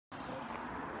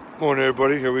Morning,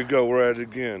 everybody. Here we go. We're at it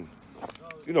again.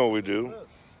 You know what we do.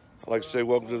 I like to say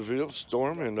welcome to the video,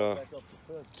 Storm, and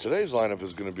today's lineup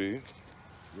is going to be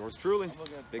yours truly,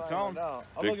 Big Tone. I'm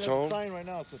looking at the sign right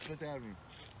now, so Fifth Avenue.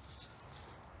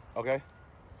 Okay.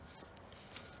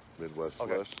 Midwest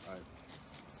Okay. West.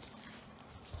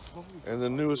 All right. And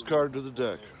the newest card to the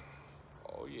deck.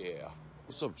 Oh yeah.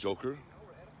 What's up, Joker?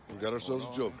 We got ourselves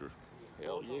a Joker.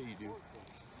 Hell yeah, you do.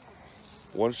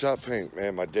 One shot paint,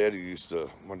 man. My dad was a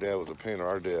painter.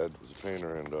 Our dad was a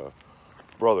painter, and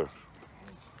brother,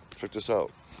 check this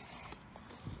out.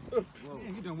 Man,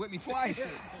 you done whipped me twice.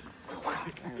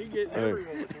 Hey,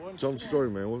 tell the story,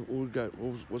 man. What we got?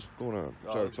 What's going on?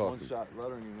 Start talking. One shot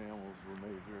lettering enamels were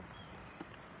made here.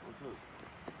 What's this?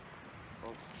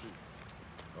 Oh shoot.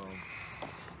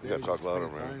 You gotta talk louder,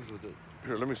 man.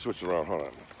 Here, let me switch it around. Hold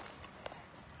on.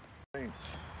 Paints.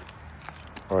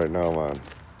 All right, now I'm on.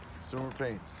 Consumer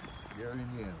Paints. Gary,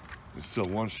 Indiana. It's still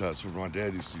one shots what my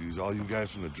dad used to use. All you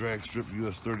guys from the drag strip,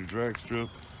 US 30 drag strip,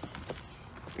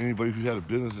 anybody who had a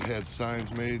business that had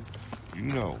signs made, you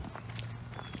know.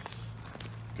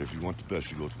 If you want the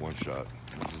best, you go with one shot.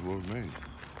 This is what was made.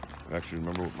 I actually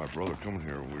remember with my brother coming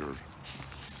here when we were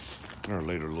in our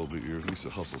later little bit years. We used to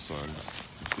hustle signs.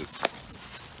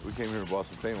 We came here and bought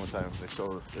some paint one time.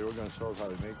 They were going to show us how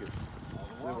to make it.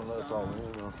 They wouldn't let us all in,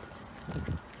 you know.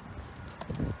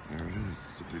 There it is.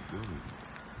 It's a big building.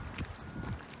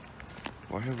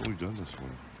 Why haven't we done this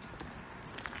one?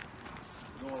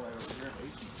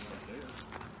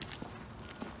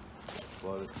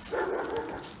 Flooded.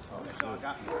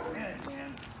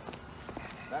 Man.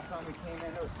 Last time we came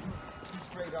in, there was two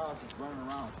stray dogs just running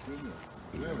around.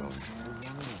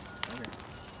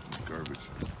 Garbage.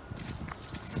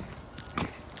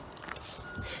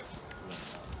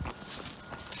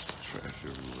 Trash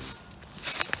everywhere.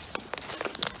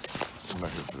 I'm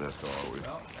not here for that though, are we?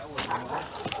 Well, that wasn't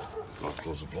It's all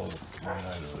close to blow my eye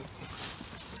to it.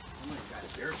 got a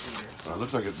bear feeder. It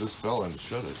looks like this fell and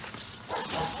shut it. It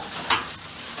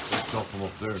fell from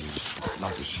up there and just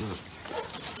knocked it shut.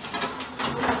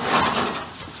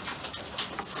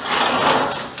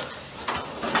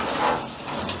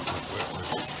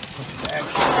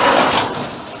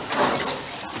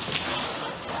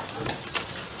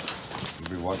 You'll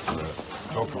be watching that.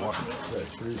 Joker watching that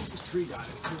tree. The tree got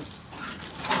it too.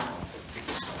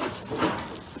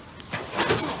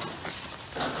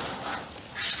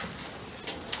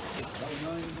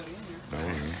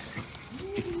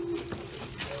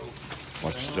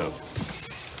 Watch your step.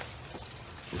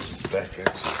 This is the back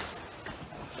exit.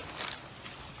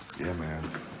 Yeah, man.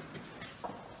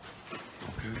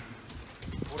 Okay.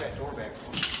 Pull that door back.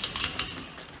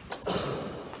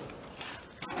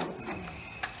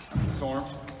 Storm.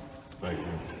 Thank you.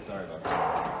 Sorry about that.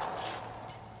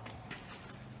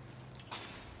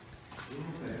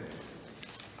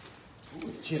 Ooh,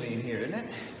 it's chilly in here, isn't it?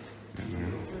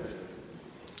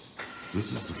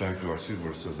 This is the back door. I see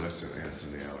where it says that's in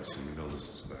Anthony Alley, so we know this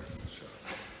is the back of the shop.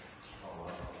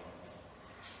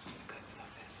 The good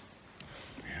stuff is.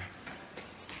 Yeah.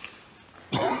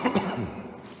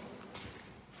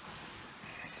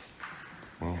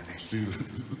 Well, Steve,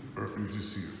 as you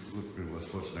see, look, in West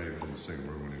Flut's not even in the same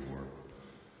room anymore.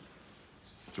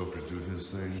 Joker's doing his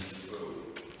thing.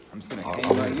 I'm just gonna hang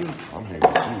by you. I'm hanging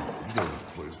with you. You know the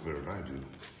place better than I do.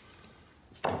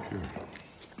 It's back here.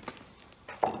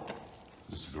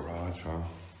 This is the garage, huh?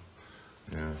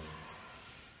 Yeah.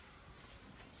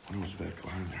 What was back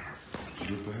behind there? Did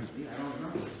you look back? Yeah, I don't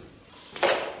remember.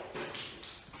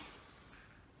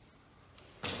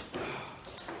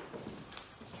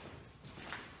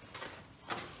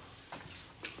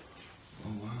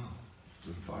 Oh, wow.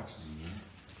 There's boxes in there.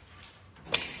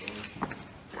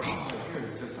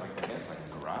 Just like, I guess, like a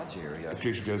garage area. In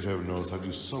case you guys haven't noticed, I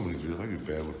do so many videos. I do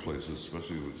bad with places,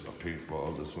 especially with a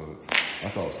paintball. This one,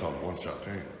 that's all it's called, one-shot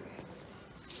paint.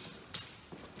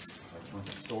 Like a bunch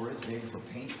of storage, maybe for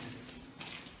paint.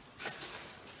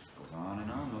 Goes on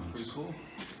and on. That's pretty cool.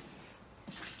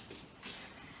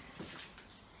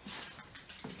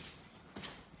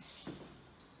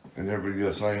 And everybody,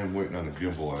 yes, I am waiting on the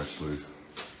gimbal, actually.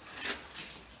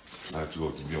 I have to go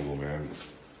with the gimbal, man.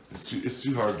 It's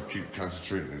too hard to keep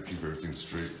concentrating and keep everything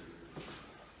straight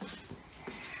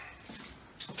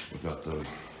without the.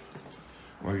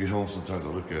 When I get home, sometimes I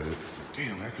look at it. It's like,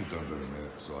 damn, I could have done better than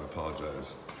that. So I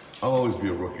apologize. I'll always be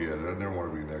a rookie at it. I never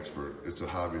want to be an expert. It's a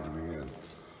hobby to me, and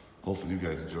hopefully you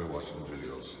guys enjoy watching the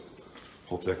videos.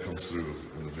 Hope that comes through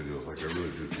in the videos. Like I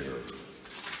really do care.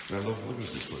 And I love looking at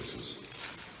these places.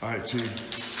 All right, T. There's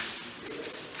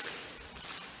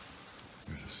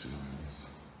the ceilings.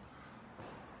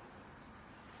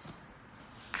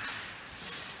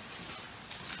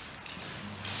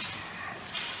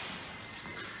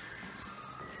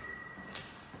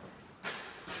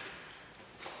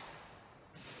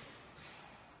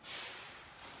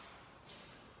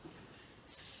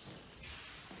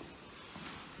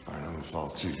 his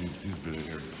fault too. He's been in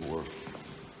here before.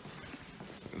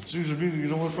 It seems to me, you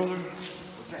know what, brother?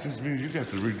 It seems to me you got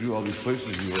to redo all these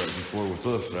places you were at before with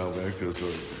us now, man, because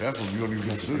half of them you don't even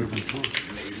consider urban tour.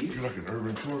 You're like an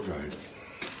urban tour guide.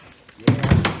 Yeah.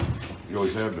 You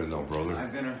always have been, though, brother.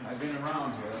 I've been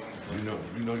around here.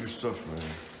 You know your stuff, man.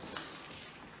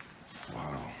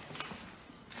 Wow.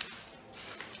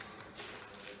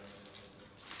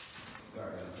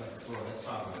 Sorry, that's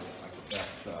probably like the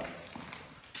best part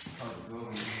of the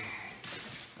building.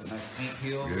 A nice paint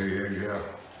peel. Yeah.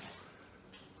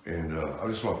 And I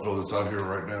just want to throw this out here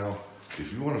right now.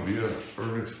 If you want to be an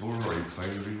urban explorer or you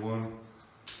claim to be one,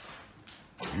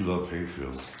 you love paint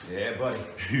fields. Yeah, buddy.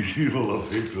 You don't love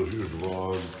paint fields. You're in the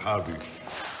wrong hobby.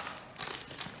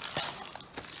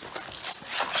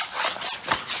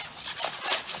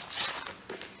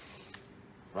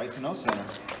 Right to know center.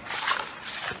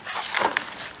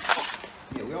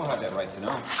 Yeah, we all have that right to know.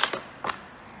 I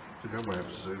think I might have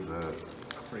to save that.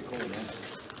 Pretty cool, man.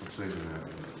 I'm saving that.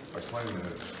 I claim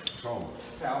that song.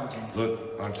 Salvaging. Look,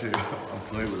 I'm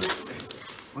playing with it.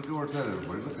 Look at where it's at,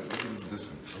 everybody. Look at the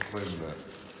distance. I'm playing with that.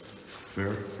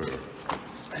 Fair.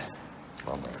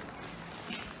 My man.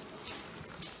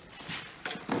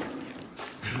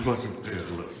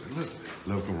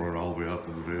 Let him come run all the way out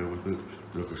to the van with it.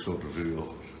 They'll can show the video.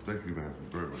 Thank you, man,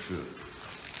 very much.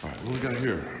 All right, what we got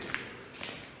here?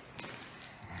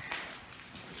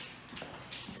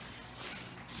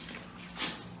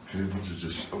 Okay, this is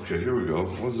just, okay, here we go.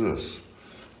 What's this?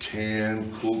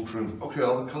 Tan, cool trim. Okay,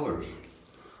 all the colors.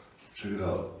 Check it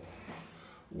out.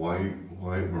 White,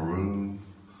 maroon,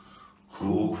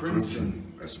 cool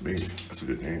crimson. That's me. That's a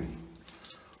good name.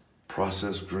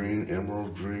 Processed green,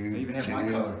 emerald green. They even have my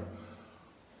color.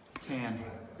 Tan.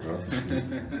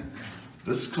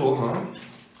 This is cool, huh?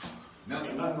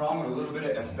 Nothing wrong with a little bit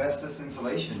of asbestos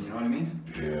insulation, you know what I mean?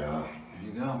 Yeah. There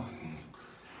you go.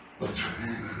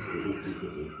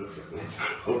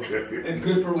 Okay. It's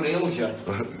good for what ails you.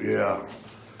 Yeah.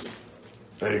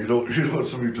 Hey, you know what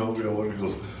somebody told me? I wanted to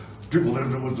go. People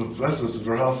lived with asbestos in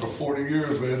their house for 40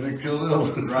 years, man. They killed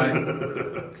them. Right.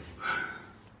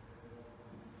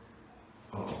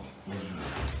 Oh, what is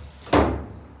this?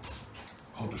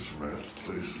 Hold this for a minute,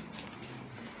 please.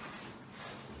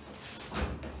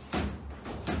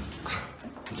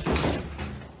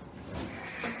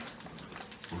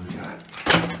 What do we got?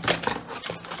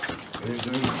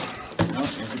 Anything? No,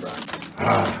 empty brine.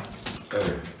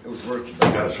 Hey, It was worth it.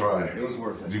 you gotta try. It was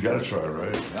worth it. You gotta try,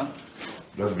 right? Yeah.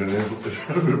 Never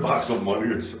been a box of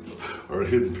money or something, or a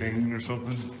hidden painting or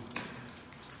something.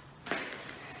 All right,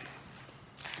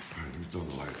 let me throw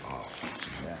the light off.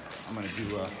 Yeah. I'm gonna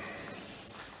do.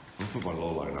 I'll put my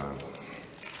low light on.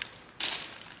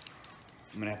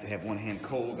 I'm gonna have to have one hand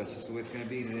cold. That's just the way it's gonna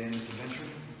be today in this adventure.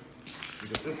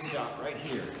 Because this shot right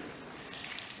here.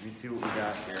 Let me see what we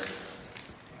got here.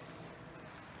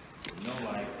 No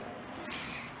light.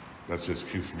 That's just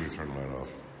cue for me to turn the light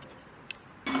off.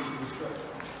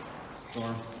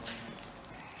 Storm.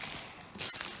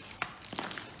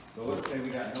 So let's say we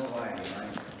got no lighting,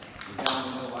 right? We got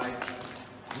no light.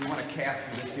 We want to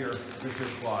capture this here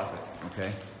closet,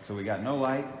 okay? So we got no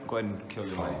light. Go ahead and kill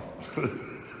your light.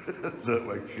 That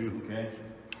my cue. Okay.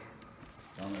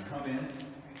 So I'm gonna come in.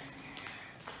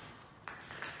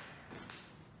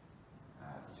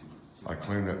 I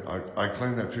claim that. I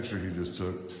claim that picture he just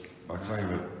took. I claim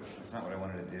it. That's not what I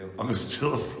wanted to do. I'm gonna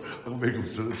steal it. I'm gonna make him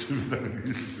send it to me. Not gonna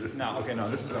use it. No, okay, no,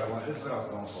 this is what I want. This is what I was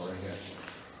going for right here.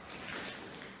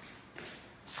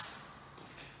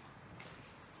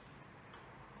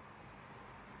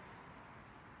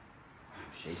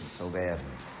 I'm shaking so bad.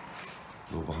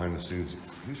 Go behind the scenes.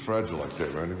 He's fragile like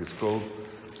that, man. It gets cold.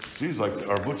 He's like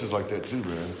our butch is like that too,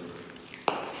 man.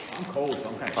 I'm cold, so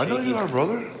I'm kind of shaky. I know you are,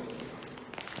 brother.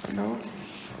 I know.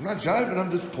 I'm not jiving. I'm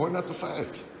just pointing out the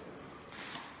fact.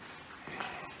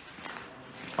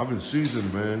 I've been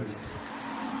seasoned, man.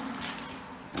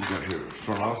 What we got here?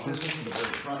 Front office? This is the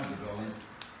very front of the building.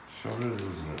 Sure is,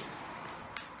 isn't it?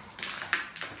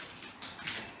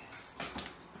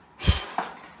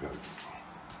 Got it.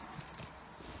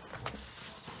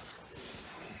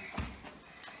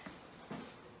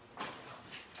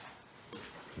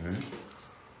 Okay.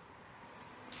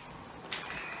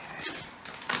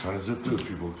 Trying to zip through it,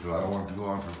 people, because I don't want it to go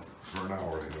on for an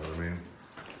hour, you know what I mean?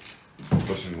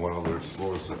 Especially when other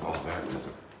explorers say, oh, that is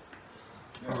it.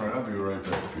 All right, I'll be right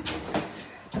back, people.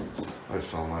 I just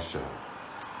found my shot.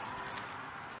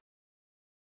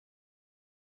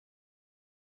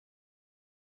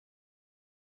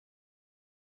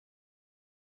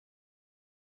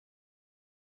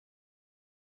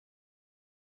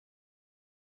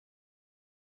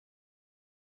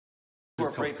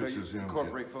 Incorporate, pictures, yeah,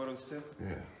 incorporate photos too?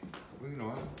 Yeah. Well, you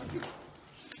know,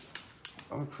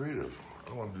 I'm a creative. I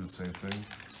don't want to do the same thing.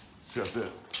 Check out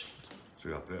that.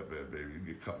 Check out that bad baby. You can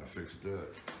get cut in the face with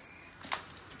that.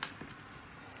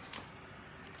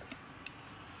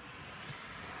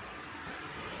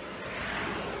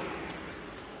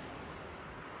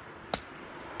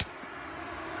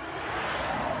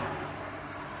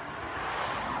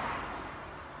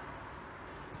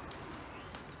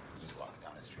 Just walking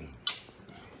down the street.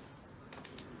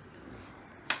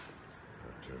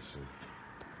 Interesting.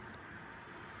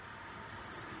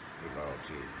 Look out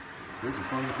too. Here's the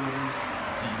front of the building.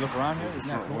 Can you look around here? There's the Isn't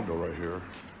that front cool? window right here.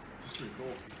 It's pretty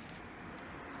cool.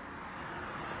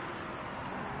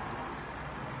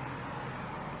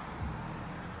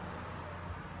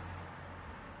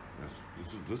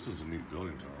 This is a neat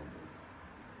building, Tom.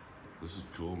 This is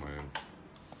cool, man.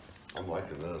 I'm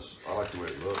liking this. I like the way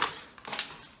it looks.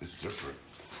 It's different.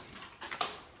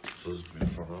 So this would be the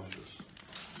front office.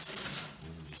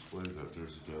 There's the displays out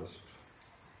there's the desk.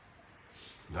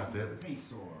 Not that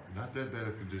bad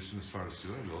a condition as far as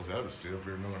ceiling goes. I would stay up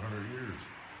here another 100 years.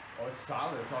 Oh, it's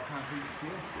solid. It's all concrete and steel.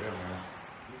 Yeah, man.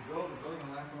 These buildings are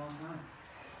gonna last a long time.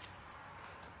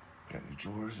 Got any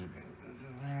drawers in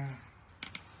there?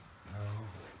 No.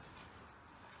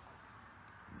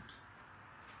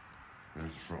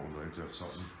 There's the front one. Ain't that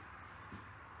something?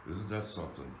 Isn't that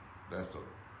something? That's a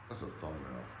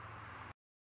thumbnail.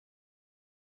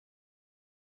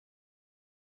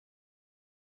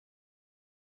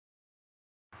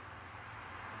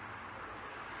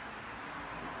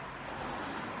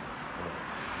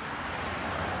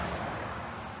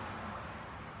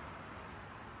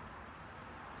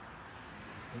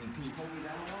 Can you pull me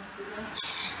down one?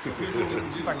 See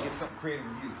if I can get something creative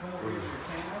with you. Come over here with your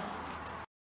camera.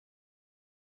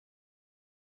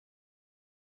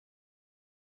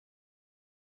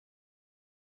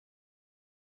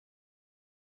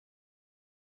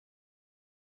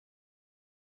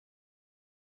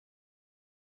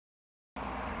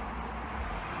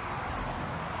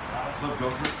 What's up,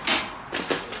 Gopher?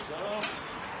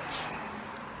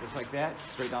 Just like that,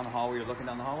 straight down the hallway. You're looking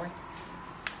down the hallway.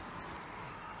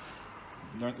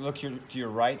 Look to your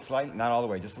right slightly, not all the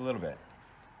way, just a little bit.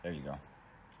 There you go.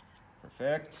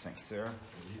 Perfect. Thank you, sir.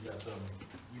 You got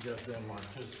them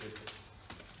artistic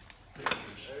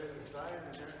pictures.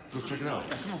 Go check it out.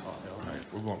 All right,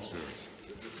 we'll go upstairs.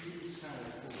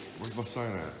 Where's my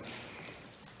sign at?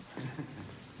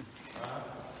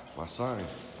 My sign.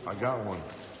 I got one.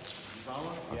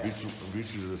 I beat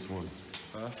you to this one.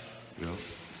 Huh? Yep.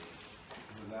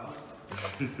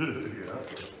 Yeah.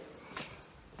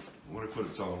 I'm gonna put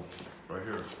it on right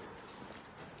here.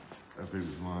 That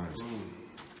baby's mine.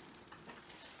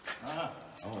 Ah.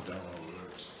 I want that one over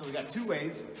there. So we got two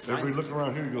ways. Everybody look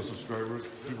around here, you go subscribers.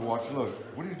 People watching, look,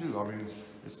 what do you do? I mean,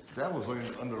 that was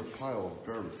laying under a pile of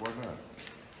garbage. Why not?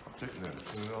 I'm taking that,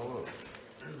 clean it all up.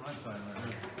 There's my sign right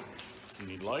here. You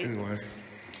need light? Anyway,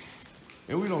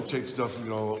 and we don't take stuff, you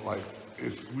know, like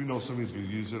if we know somebody's gonna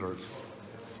use it or,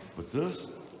 but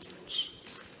this,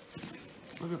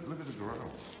 look at the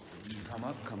ground. You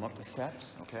come up the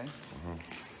steps, okay?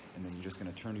 And then you're just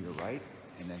gonna turn to your right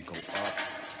and then go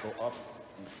up.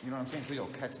 You know what I'm saying? So you'll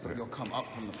come up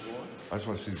from the floor. I just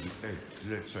want to see, hey, see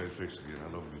that side face again. I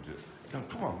love when you did. No,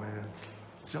 come on, man.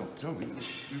 Tell me.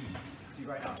 See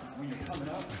right now, when you're coming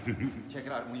up, check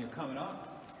it out. When you're coming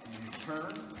up, and you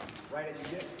turn right as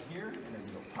you get here, and then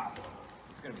you'll pop up.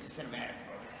 It's gonna be cinematic,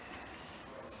 brother.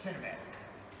 Cinematic.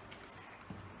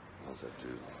 How's that,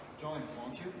 dude? Join us,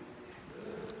 won't you?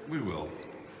 We will.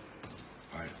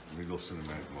 All right, let me go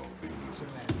cinematic mode.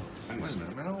 Cinematic. Hey, wait a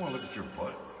minute, man. I don't want to look at your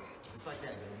butt. Just like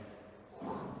that,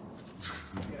 baby.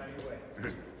 Get out of your way.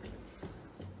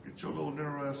 Get your little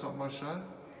narrow ass off my shot.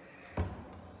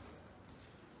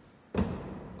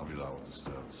 I'll be loud with the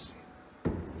steps.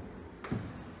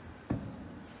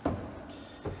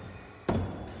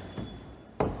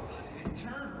 And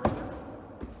turn, brother.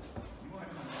 You want to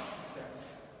come up the steps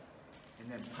and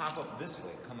then pop up this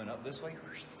way. Coming up this way.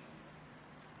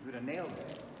 You would have nailed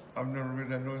it. I've never made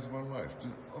that noise in my life. Do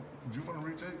you want to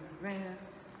retake? Man,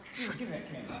 give me that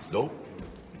camera. Nope.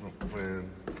 Oh, man,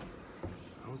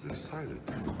 I was excited.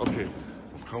 Okay,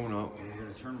 I'm coming up. You're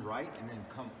gonna turn right and then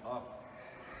come up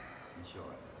and show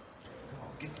it. Come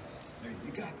on, get this. There,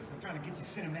 you got this. I'm trying to get you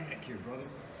cinematic here, brother.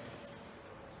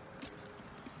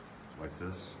 Like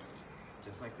this.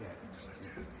 Just like that. Just like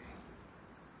that.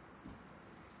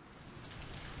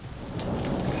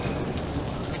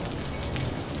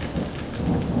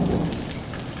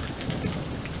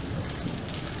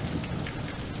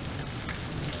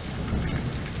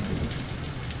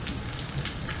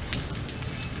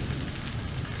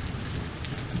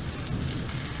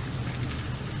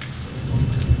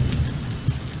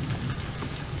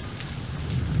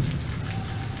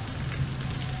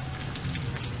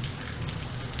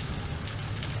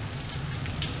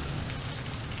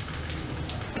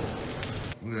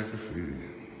 Look at that graffiti.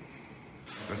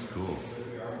 That's cool.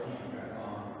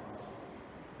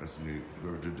 That's neat.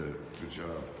 Whoever did that, good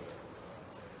job.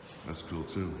 That's cool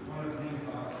too.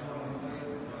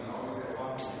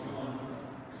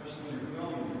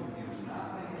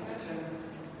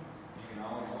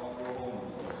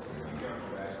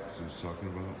 So he's talking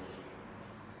about.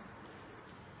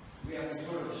 We have some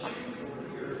sort of shipping over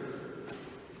here.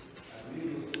 I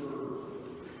believe it was for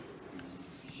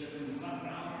shipping something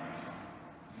out.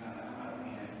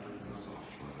 That's all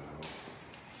flat out.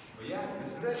 But yeah,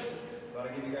 this is it. Thought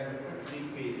I'd give you guys a quick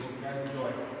sneak peek. Hope you guys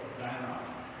enjoy. Sign off.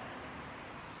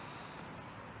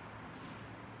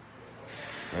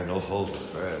 Man, those holes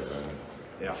are bad, man.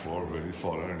 Yeah. Floor, man, you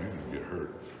fall down, you can get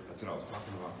hurt. That's what I was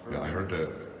talking about. Yeah, I heard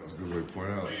that. That's a good way to point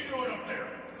out. What are you doing up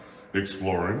there?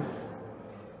 Exploring.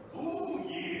 Oh,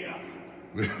 yeah.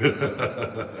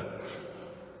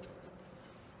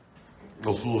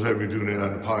 Those fools had me doing that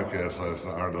on the podcast last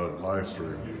night, or the live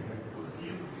stream.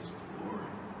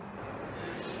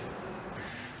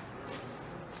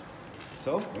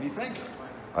 So, what do you think?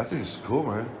 I think it's cool,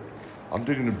 man. I'm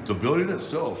digging the building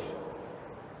itself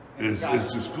is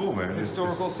just cool, man.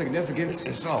 Historical significance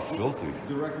It's not filthy.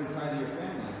 directly tied to your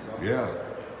family. So. Yeah.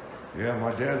 Yeah,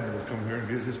 my dad would come here and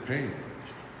get his paint.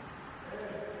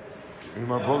 And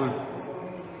my brother.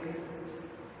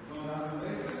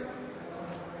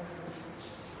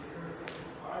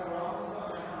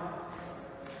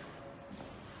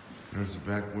 There's the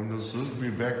back windows. So this will be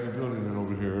back in the building and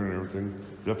over here and everything.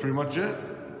 Is that pretty much it?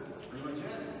 Pretty much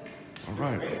it. All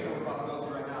right. Basically, we're about to go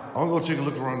through right now. I'm gonna go take a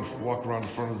look around, walk around the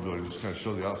front of the building, just kind of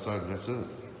show the outside, and that's it.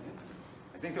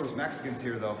 I think there was Mexicans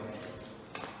here though.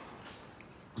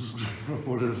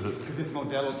 What is it? Because it's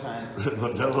Modelo time.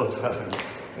 Modelo time.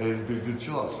 Hey, it'd be a good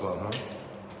chill out spot, huh?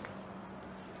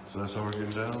 So that's how we're getting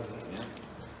down? Yeah.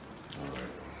 All right.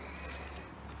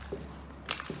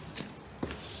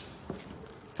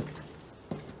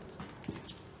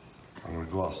 I'm gonna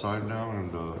go outside now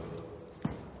and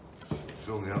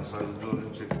film the outside of the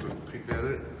building, take a quick peek at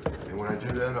it. And when I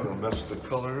do that, I'm gonna mess with the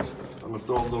colors. I'm gonna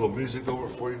throw a little music over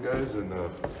for you guys, and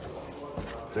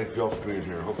thank you all for being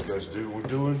here. Hope you guys do what we're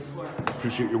doing.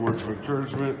 Appreciate your words of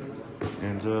encouragement,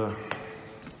 and we'll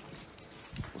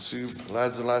see you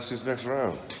lads and lassies next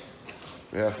round. On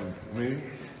behalf of me,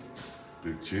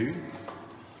 Big T,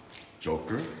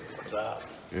 Joker, What's up?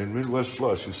 and Midwest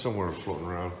Flush, who's somewhere floating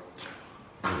around.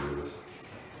 There he is.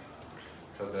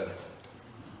 Cut that.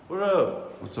 What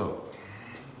up? What's up?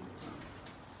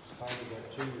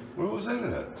 Where was that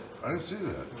at? I didn't see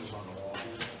that.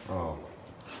 Oh. All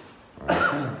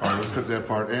right, let's cut that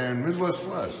part. And Midwest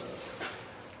Flush.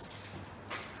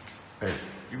 Hey,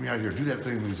 get me out of here. Do that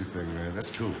thing, music thing, man.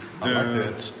 That's cool. I like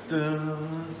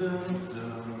that.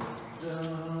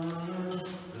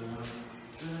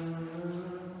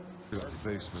 Got the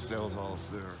basement. That was all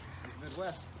up there.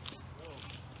 Midwest.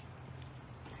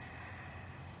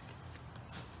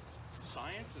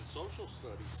 Science and social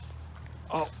studies.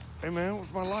 Oh, hey man,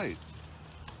 where's my light?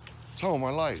 Tell me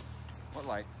my light. What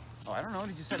light? Oh, I don't know.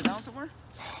 Did you set it down somewhere?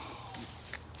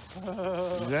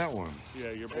 That one.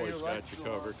 Yeah, your boy's got you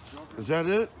covered. Is that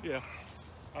it? Yeah,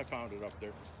 I found it up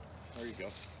there. There you go.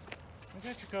 I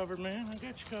got you covered, man. I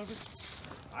got you covered.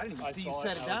 I didn't even I see you saw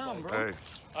set it, it I was down, like- bro. Hey,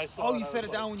 I saw Oh, it. you I set was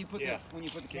it down like- when you put yeah. the He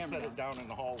camera set down. it down in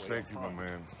the hallway. thank you, my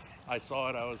man. I saw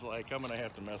it. I was like, I'm gonna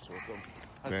have to mess with him.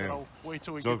 I Man. said, I'll wait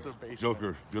till we Joker, get to the basement.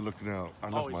 Joker, good looking out. I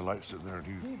left Always. my light sitting there. And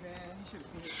Hey, man,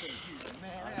 you should have seen this thing,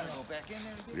 man. I gotta go back in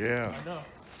there. yeah, I know.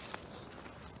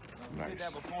 We did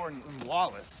nice, that before in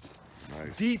Wallace.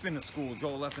 nice. Deep in the school.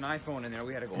 Joel left an iPhone in there.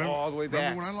 We had to go Remember- all the way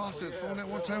back. Remember when I lost that phone that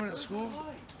one time at school?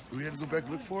 We had to go back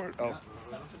and look for it.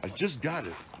 I just got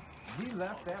it. We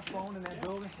left that phone in that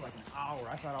building for like an hour.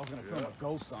 I thought I was gonna film a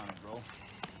ghost on it, bro.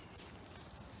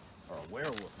 Or a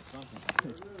werewolf or something.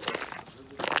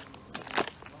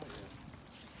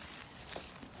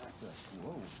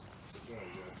 Whoa.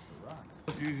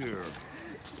 Looky here.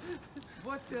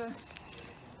 What the?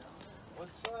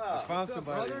 What's up? Found up,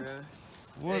 somebody, brother? man.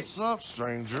 What's up,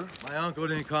 stranger? My uncle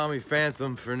didn't call me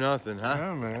Phantom for nothing, huh?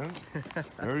 Yeah, man.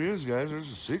 There he is, guys.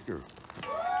 There's a seeker.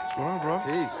 What's going on, bro?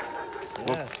 Peace.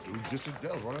 Well, Yeah. we just did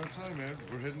that. Right on time, man.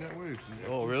 We're heading that way.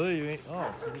 Oh, really? You ain't? Oh,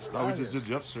 I just No, we got just here. did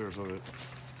the upstairs of it.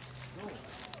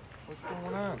 What's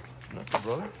going on? Nothing,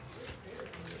 brother.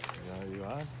 Are you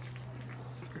on?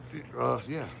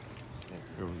 Yeah.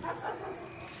 Here we go.